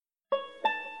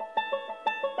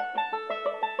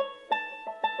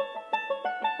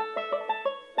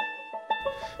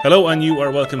Hello and you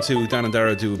are welcome to Dan and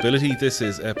Dara Do Ability. This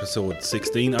is episode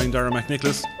 16. I'm Dara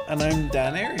McNicholas. And I'm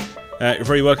Dan Airy. You're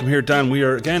very welcome here, Dan. We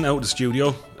are again out of the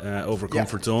studio, over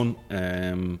Comfort Zone,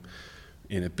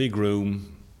 in a big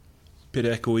room, bit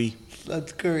echoey.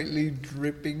 That's currently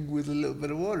dripping with a little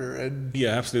bit of water. And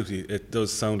Yeah, absolutely. It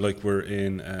does sound like we're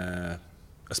in a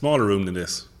smaller room than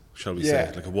this, shall we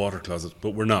say, like a water closet,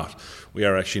 but we're not. We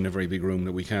are actually in a very big room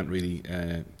that we can't really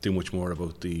do much more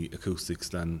about the acoustics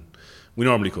than we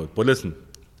normally could. But listen,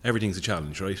 everything's a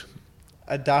challenge, right?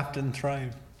 adapt and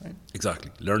thrive. Right?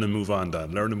 Exactly. Learn and move on,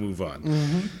 Dan. Learn and move on.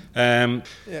 Mm-hmm.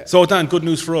 So, Dan, good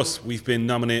news for us. We've been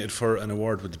nominated for an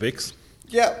award with the BICS.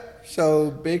 Yeah.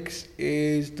 So BICS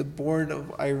is the Board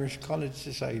of Irish College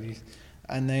Societies,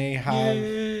 and they have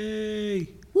Yay!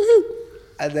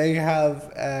 and they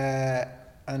have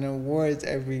an award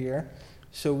every year.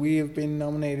 So we have been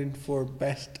nominated for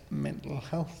Best Mental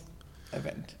Health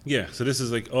Event. Yeah, so this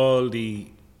is like all the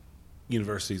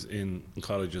universities and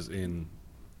colleges in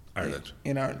Ireland.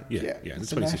 In Ireland, Yeah, It's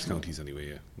it's a 26 national- counties anyway,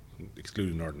 yeah,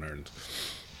 excluding Northern Ireland.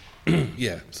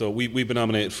 Yeah, so we've been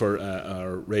nominated for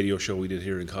our radio show we did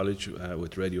here in college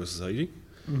with Radio Society.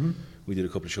 Mm-hmm. We did a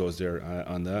couple of shows there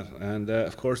on that, and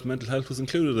of course mental health was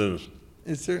included in it.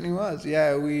 It certainly was.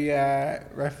 Yeah, we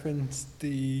referenced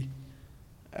the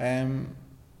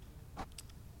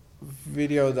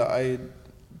video that I had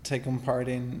taken part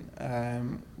in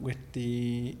with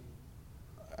the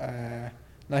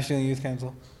National Youth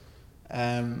Council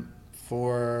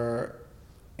for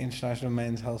International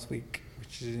Men's Health Week,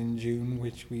 which is in June,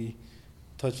 which we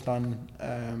touched on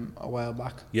a while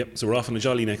back. Yep, so we're off on a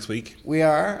jolly next week. We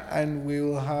are, and we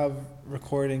will have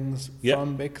recordings Yep.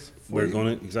 from BICS. We're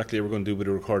going to do a bit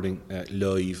of recording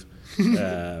live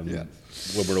when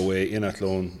we're away in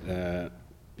Athlone. And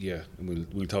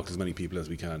we'll talk to as many people as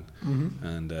we can,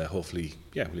 and hopefully,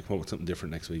 we'll come up with something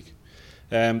different next week.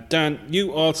 Dan,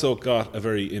 you also got a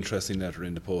very interesting letter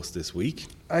in the post this week.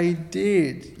 I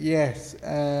did, yes.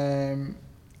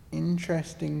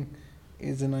 Interesting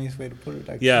is a nice way to put it,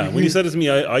 actually. Yeah, when you said it to me,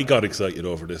 I got excited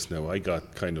over this now. I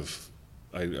got kind of,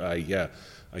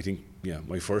 I think,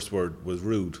 my first word was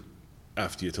rude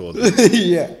after you told me.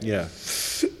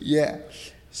 Yeah.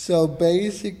 So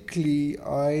basically,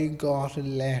 I got a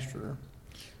letter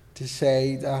to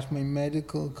say that my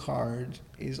medical card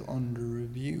is under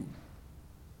review.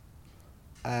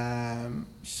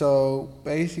 So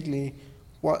basically,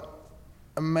 what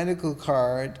a medical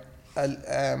card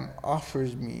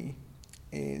offers me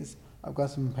is, I've got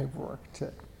some paperwork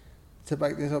to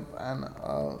back this up, and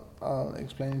I'll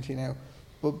explain it to you now.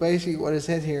 But basically, what it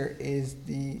says here is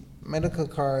the medical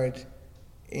card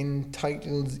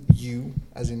entitles you,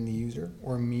 as in the user,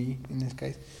 or me in this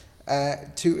case,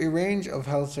 to a range of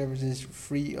health services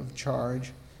free of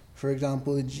charge. For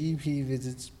example, GP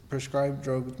visits, prescribed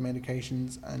drugs,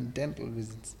 medications, and dental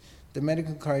visits. The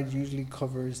medical card usually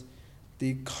covers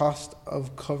the cost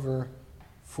of cover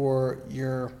for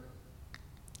your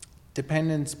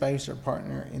dependent spouse or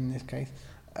partner in this case,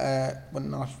 but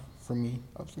not for me,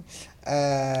 obviously.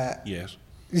 Yes.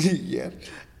 Yeah.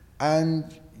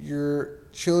 And your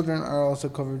children are also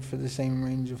covered for the same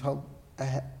range of health,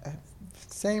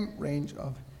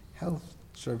 health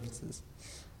services.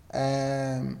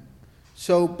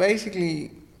 So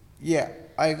basically,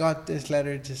 I got this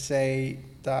letter to say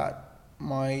that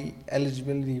my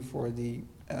eligibility for the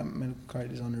medical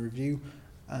card is under review,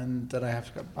 and that I have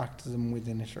to get back to them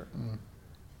within a certain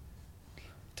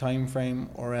time frame,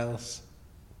 or else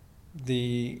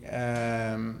the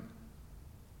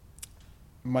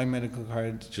my medical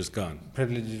card Just gone.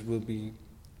 privileges will be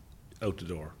Out the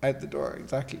door. out the door,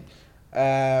 exactly.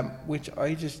 Which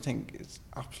I just think is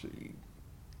absolutely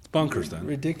Bonkers, Dan.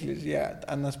 ridiculous. Yeah,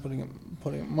 and that's putting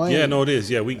it my Yeah, no, it is.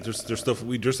 Yeah, there's stuff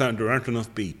there aren't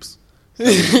enough beeps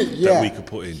that we could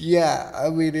put in. Yeah, I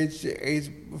mean, it's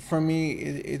for me,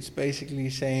 it's basically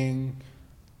saying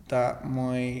that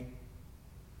my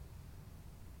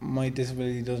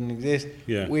disability doesn't exist.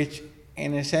 Yeah. Which,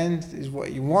 in a sense, is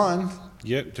what you want.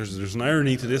 Yeah, there's an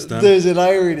irony to this, Dan. There's an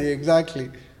irony,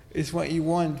 exactly. It's what you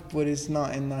want, but it's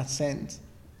not in that sense.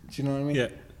 Do you know what I mean? Yeah.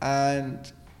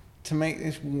 And to make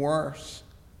this worse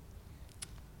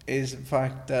is the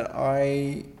fact that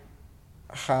I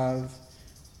have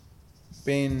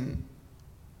been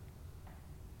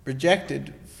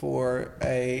rejected for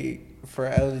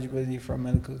eligibility for a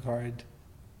medical card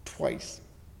twice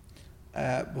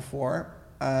before,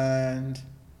 and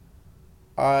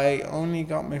I only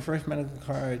got my first medical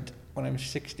card when I was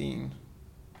 16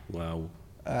 Wow.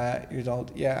 years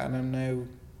old. Yeah, and I'm now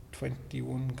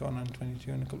 21, going on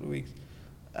 22 in a couple of weeks.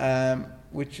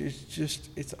 Which is just,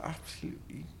 it's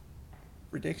absolutely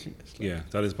ridiculous. Yeah,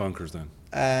 that is bonkers then.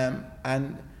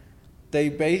 And they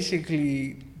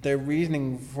basically, their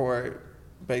reasoning for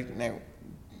it, now,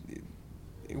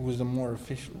 it was a more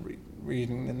official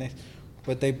reasoning than this,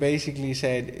 but they basically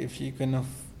said if you can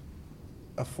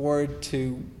afford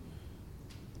to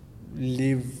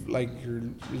live like you're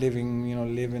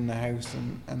living, live in the house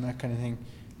and that kind of thing,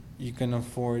 you can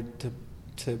afford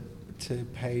to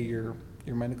pay your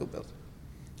medical bills.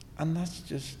 And that's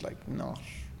just like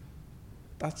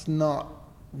that's not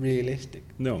realistic.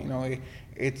 No.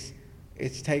 It's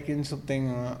taking something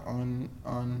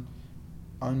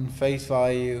on face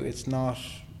value. It's not,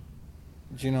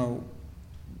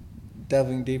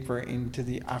 delving deeper into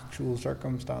the actual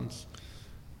circumstance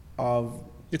of.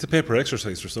 It's a paper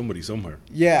exercise for somebody somewhere.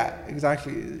 Yeah,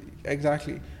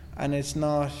 exactly. And it's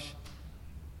not,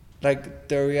 like,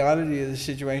 the reality of the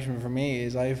situation for me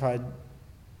is I've had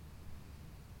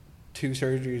 2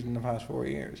 surgeries in the past 4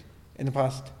 years. In the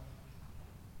past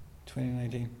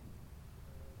 2019.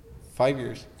 5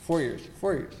 years. 4 years.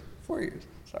 4 years. 4 years.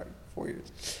 Sorry, 4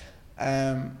 years.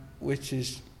 Which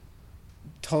is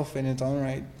tough in its own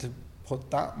right, to put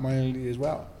that mildly as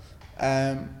well.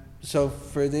 So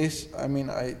for this, I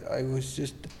mean, I was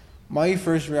just, my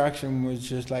first reaction was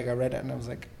just like, I read it and I was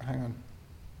like, hang on,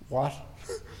 what?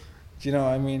 Do you know,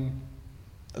 I mean,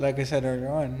 like I said earlier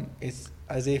on, it's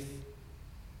as if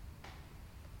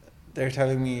they're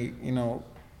telling me,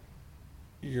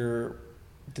 your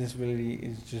disability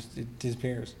is just, it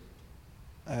disappears.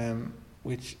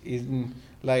 Which isn't,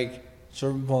 like,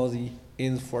 cerebral palsy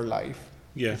is for life.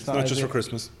 Yeah, it's not just for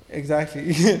Christmas. Exactly.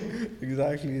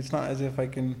 Exactly. It's not as if I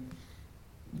can,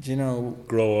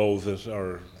 grow out of it,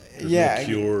 or there's no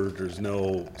cure, there's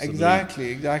no.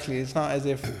 Exactly. It's not as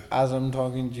if, as I'm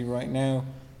talking to you right now,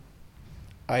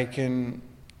 I can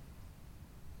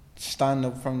stand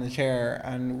up from the chair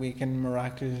and we can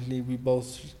miraculously be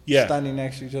both standing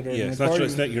next to each other. Yeah, it's not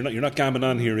just that you're not gambling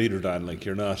on here either, Dan. Like,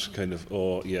 you're not kind of,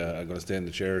 I'm going to stay in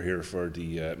the chair here for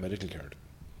the medical card.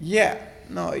 Yeah,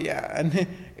 and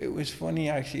it was funny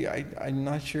actually. I'm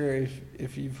not sure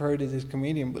if you've heard of this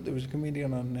comedian, but there was a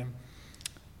comedian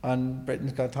on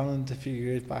Britain's Got Talent a few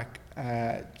years back,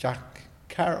 Jack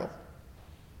Carroll.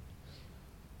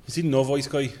 Is he the No Voice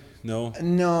guy? No,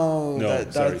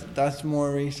 that's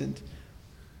more recent.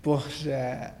 But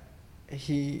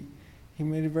he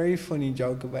made a very funny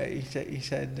joke about it. He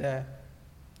said,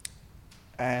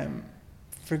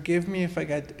 forgive me if I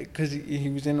get, because he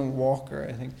was in a walker,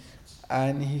 I think,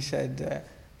 and he said,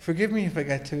 forgive me if I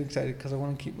get too excited because I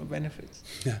want to keep my benefits.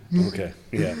 Yeah. Okay.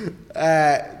 Yeah.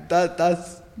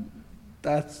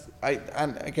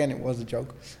 And again, it was a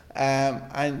joke.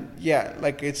 And yeah,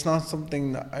 like, it's not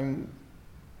something that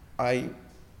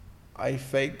I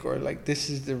fake, or like, this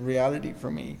is the reality for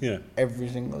me. Yeah. Every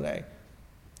single day.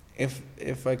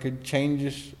 If I could change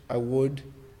it, I would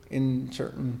in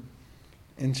certain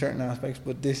aspects,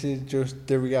 but this is just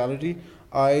the reality.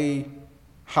 I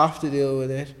have to deal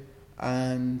with it,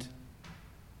 and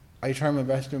I try my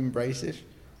best to embrace it,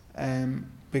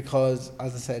 because,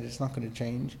 as I said, it's not going to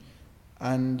change.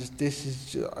 And this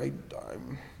is just,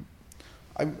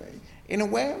 I'm in a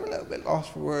way, I'm a little bit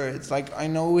lost for words. Like, I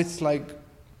know it's like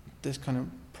this kind of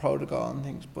protocol and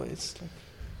things, but it's like,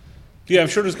 yeah, I'm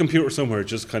sure there's a computer somewhere. It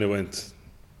just kind of went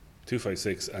 2, 5,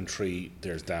 6 and 3.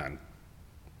 There's Dan.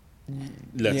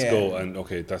 Let's go, and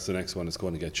okay, that's the next one that's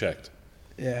going to get checked.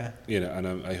 Yeah.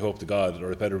 And I hope to God,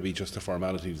 or it better be just a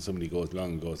formality that somebody goes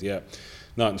along and goes, yeah,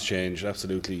 nothing's changed,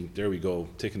 absolutely, there we go,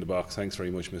 tick in the box, thanks very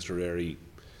much, Mr. Airy.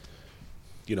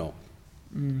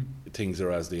 Things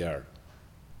are as they are.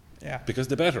 Yeah. Because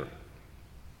they're better.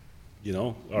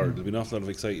 Or there'll be an awful lot of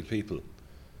excited people.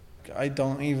 I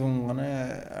don't even want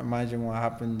to imagine what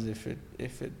happens if it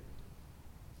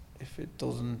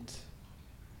doesn't.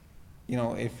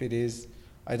 If it is,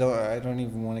 I don't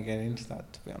even want to get into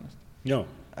that, to be honest. No.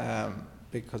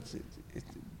 Because it'd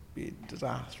be a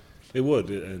disaster. It would,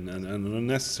 and an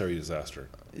unnecessary disaster.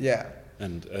 Yeah.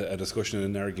 And a discussion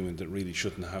and an argument that really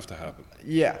shouldn't have to happen.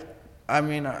 Yeah. I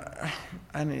mean,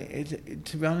 and it,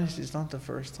 to be honest, it's not the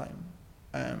first time.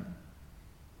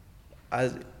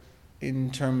 As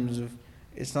in terms of,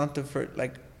 it's not the first,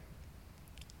 like,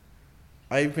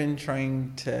 I've been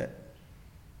trying to,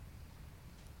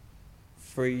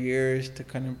 for years, to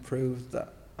kind of prove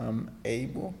that I'm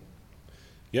able.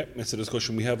 Yeah, it's a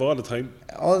discussion we have all the time.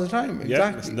 All the time, exactly.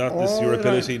 Yeah, it's not your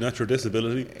ability, not your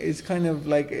disability. It's kind of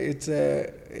like, it's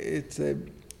a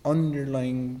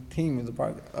underlying theme of the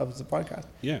podcast.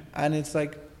 Yeah. And it's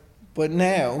like, but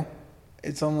now,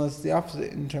 it's almost the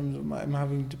opposite in terms of I'm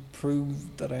having to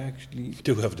prove that I actually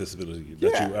do have a disability,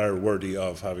 that you are worthy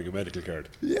of having a medical card.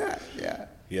 Yeah.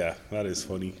 Yeah, that is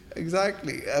funny.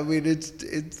 Exactly. I mean,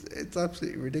 it's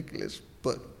absolutely ridiculous.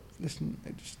 But listen,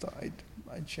 I just thought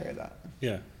I'd share that.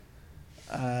 Yeah.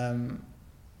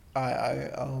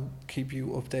 I'll keep you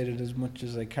updated as much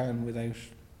as I can without.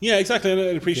 Yeah, exactly. And I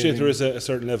appreciate there is a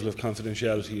certain level of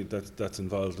confidentiality that's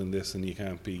involved in this, and you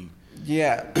can't be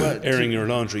but airing your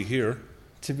laundry here.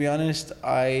 To be honest,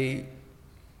 as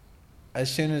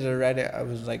soon as I read it, I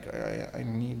was like, I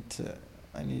need to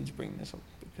bring this up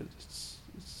because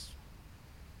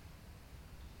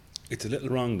it's a little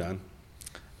wrong, Dan.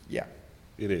 Yeah.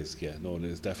 It is. Yeah, no, it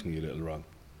is definitely a little wrong.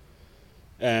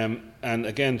 And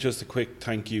again, just a quick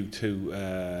thank you to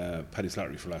Paddy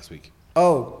Slattery for last week.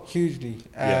 Oh, hugely.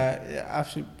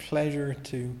 Absolute pleasure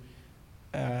to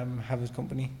have his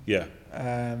company. Yeah.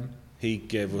 He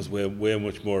gave us way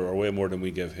more than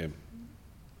we gave him.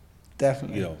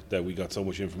 Definitely. You know, that we got so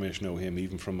much information out of him,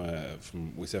 even from a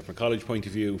college point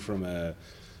of view, from a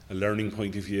learning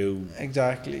point of view.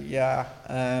 Exactly, yeah.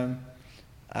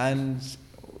 And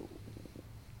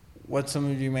what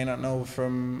some of you may not know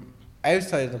from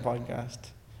outside of the podcast,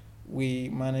 we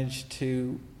managed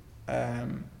to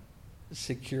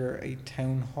secure a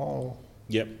town hall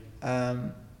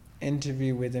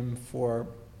interview with him for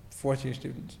fourth-year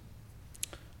students.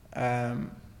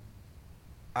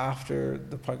 After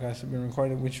the podcast had been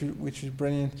recorded, which was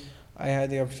brilliant, I had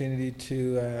the opportunity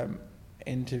to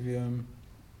interview him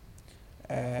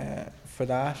for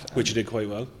that. Which you did quite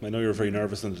well. I know you were very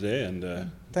nervous on the day,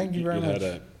 and thank you very much. You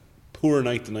had a poor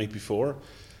night the night before,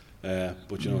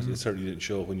 but you know it certainly didn't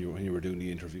show when you were doing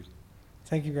the interview.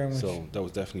 Thank you very much. So that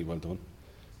was definitely well done.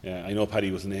 I know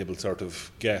Paddy was an able sort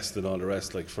of guest and all the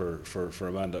rest, like for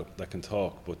a man that can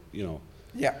talk, but you know,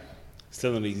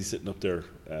 still not easy sitting up there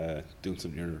doing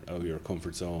something out of your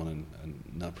comfort zone and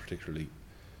not particularly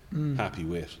happy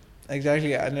with.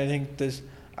 Exactly, and I think there's,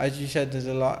 as you said, there's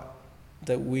a lot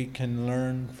that we can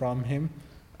learn from him,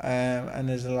 and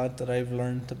there's a lot that I've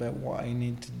learned about what I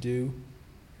need to do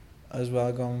as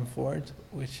well going forward,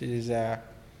 which is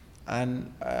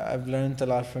and I've learned a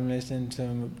lot from listening to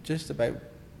him just about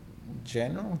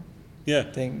general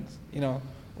things, you know,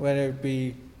 whether it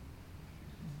be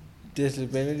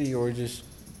disability or just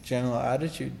general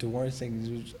attitude towards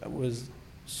things was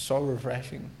so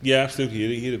refreshing. Yeah,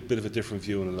 absolutely. He had a bit of a different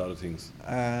view on a lot of things.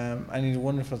 And he had a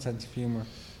wonderful sense of humour.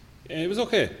 It was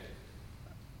okay.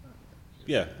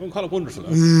 Yeah, I won't call it wonderful.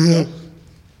 No.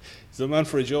 He's a man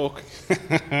for a joke.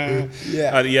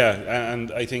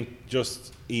 And I think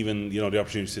just even, you know, the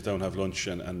opportunity to sit down and have lunch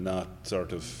and not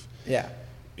sort of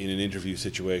in an interview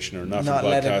situation or not for the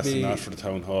podcast and not for the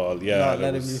town hall. Not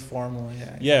let it be formal.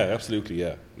 Yeah, absolutely.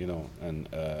 Yeah, you know, and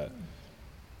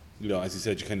you know, as you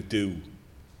said, you kind of do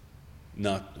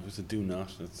not. Was it do not?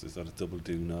 Is that a double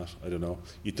do not? I don't know.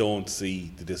 You don't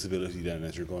see the disability then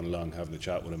as you're going along having a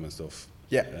chat with him and stuff.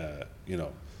 Yeah. You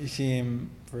know. You see him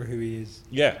for who he is.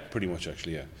 Yeah, pretty much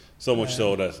actually. Yeah. So much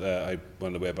so that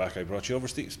on the way back I brought you over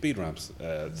speed ramps.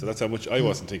 So that's how much I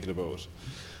wasn't thinking about it.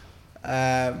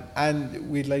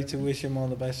 And we'd like to wish him all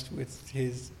the best with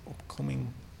his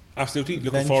upcoming. Absolutely,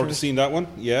 looking forward to seeing that one.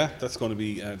 Yeah, that's going to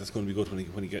be good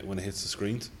when it hits the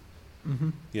screens. Mm-hmm.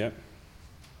 Yeah,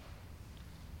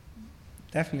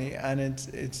 definitely, and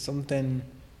it's something.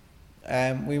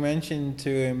 We mentioned to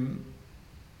him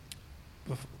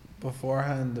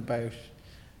beforehand about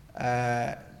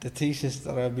the thesis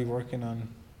that I'll be working on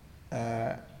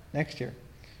next year,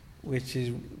 which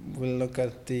is we'll look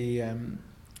at the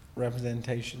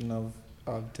representation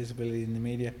of disability in the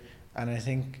media, and I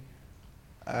think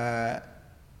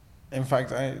in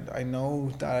fact I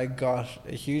know that I got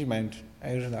a huge amount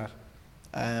out of that,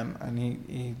 and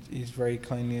he's very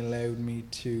kindly allowed me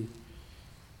to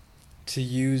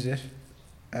use it,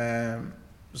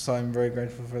 so I'm very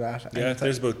grateful for that. Yeah,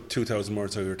 there's about 2,000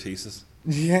 words of your thesis.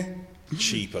 Yeah,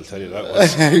 cheap, I'll tell you that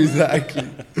was.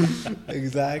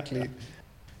 exactly.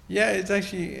 Yeah, it's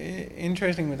actually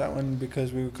interesting with that one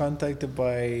because we were contacted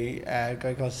by a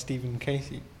guy called Stephen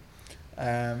Casey,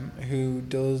 who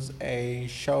does a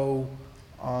show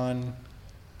on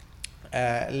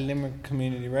Limerick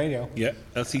Community Radio. Yeah,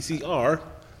 LCCR.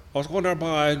 I was going there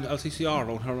by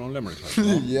LCCR on Limerick.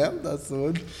 Yeah, that's the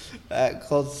one.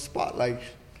 Called Spotlight.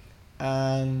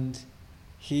 And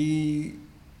he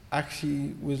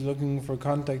actually was looking for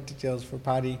contact details for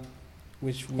Paddy.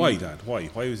 Why, Dad? Why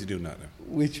was he doing that now?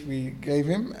 Which we gave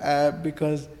him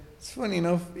because it's funny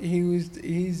enough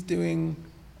he's doing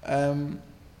the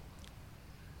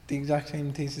exact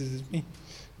same thesis as me.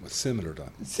 Well, similar,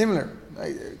 Dan. Similar,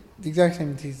 the exact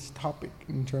same topic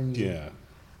in terms Yeah.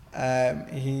 of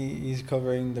he's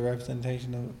covering the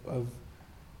representation of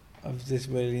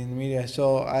disability in the media.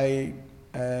 So I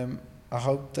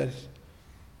hope that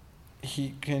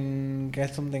he can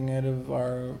get something out of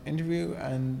our interview,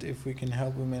 and if we can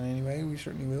help him in any way, we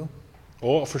certainly will.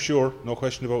 Oh, for sure. No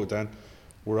question about it, Dan.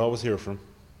 We're always here for him.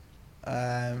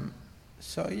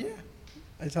 So yeah,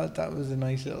 I thought that was a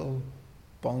nice little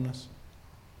bonus.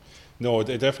 No, it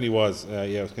definitely was. Yeah,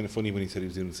 it was kind of funny when he said he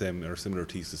was doing the same or similar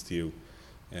thesis to you.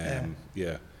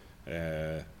 Yeah.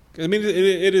 I mean,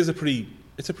 it is a pretty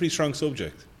strong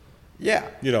subject. Yeah.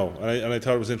 You know, and I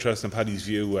thought it was interesting Paddy's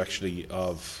view actually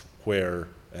of where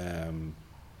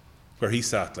he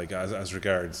sat, like as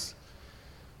regards,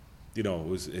 you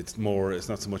know, it's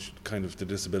not so much kind of the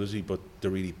disability, but the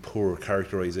really poor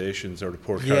characterizations or the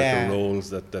poor character roles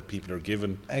that people are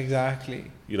given.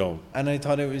 Exactly. You know. And I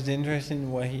thought it was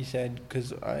interesting what he said,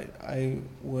 because I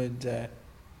would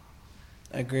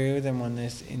agree with him on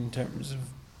this in terms of,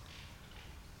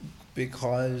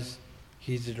 because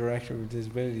he's the director of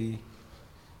disability,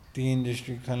 the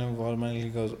industry kind of automatically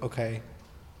goes, okay,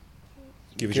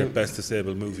 give us your best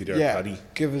disabled movie there, Paddy.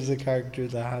 Give us a character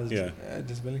that has a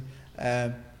disability.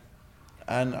 And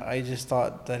I just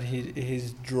thought that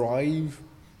his drive,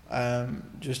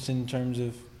 just in terms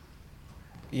of,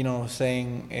 you know,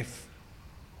 saying if,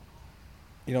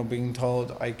 you know, being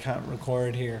told I can't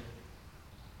record here,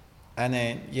 and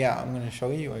then I'm going to show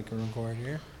you I can record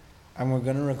here, and we're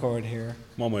going to record here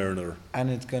one way or another, and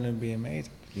it's going to be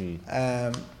amazing.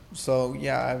 So I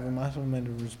have a massive amount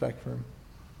of respect for him,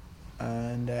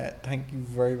 and thank you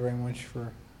very, very much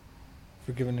for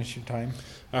giving us your time.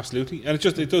 Absolutely. And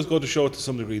it does go to show to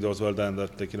some degree though as well, Dan,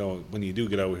 that, like, you know, when you do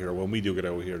get out here, when we do get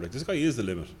out here, like, this guy is the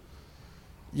limit.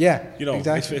 Yeah, you know,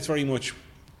 exactly. It's very much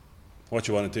what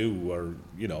you want to do, or,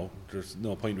 you know, there's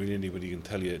no point really anybody can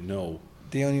tell you no.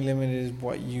 The only limit is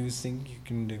what you think you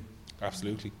can do.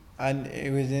 Absolutely. And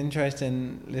it was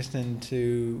interesting listening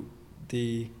to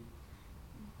the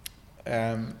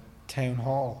town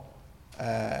hall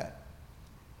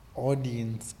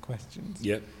audience questions.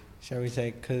 Yep. Shall we say,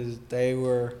 because they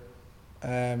were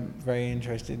very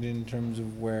interested in terms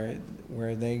of where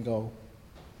they go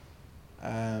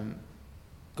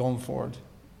going forward.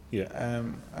 Yeah.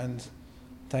 And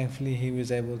thankfully he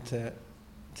was able to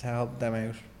help them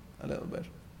out a little bit.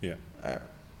 Yeah.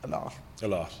 A lot.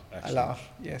 Actually. A lot,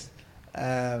 yes.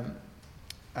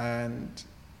 And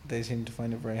they seem to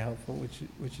find it very helpful,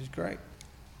 which is great.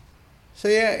 So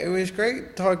it was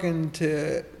great talking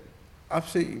to.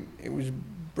 Absolutely, it was a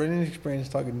brilliant experience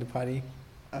talking to Paddy,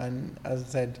 and as I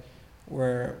said,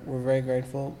 we're very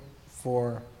grateful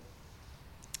for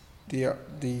the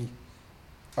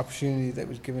opportunity that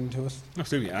was given to us.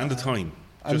 Absolutely, and the time.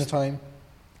 And the time,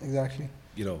 exactly.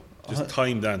 You know, just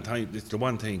time, Dan. Time. It's the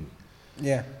one thing.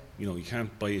 Yeah. You know, you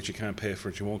can't buy it, you can't pay for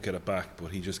it, you won't get it back.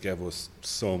 But he just gave us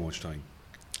so much time.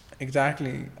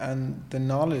 Exactly, and the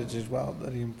knowledge as well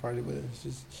that he imparted with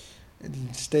us,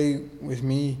 it'll stay with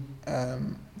me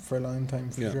for a long time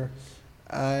for sure.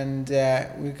 And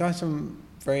we've got some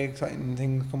very exciting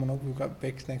things coming up. We've got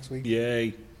BICS next week.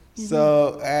 Yay!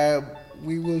 So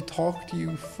we will talk to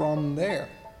you from there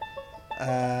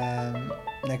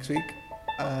next week.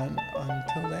 And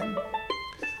until then,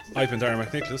 I've been Darren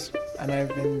McNicholas. and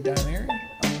I've been Dan Airy.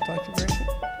 And we'll talk to you very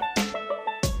soon.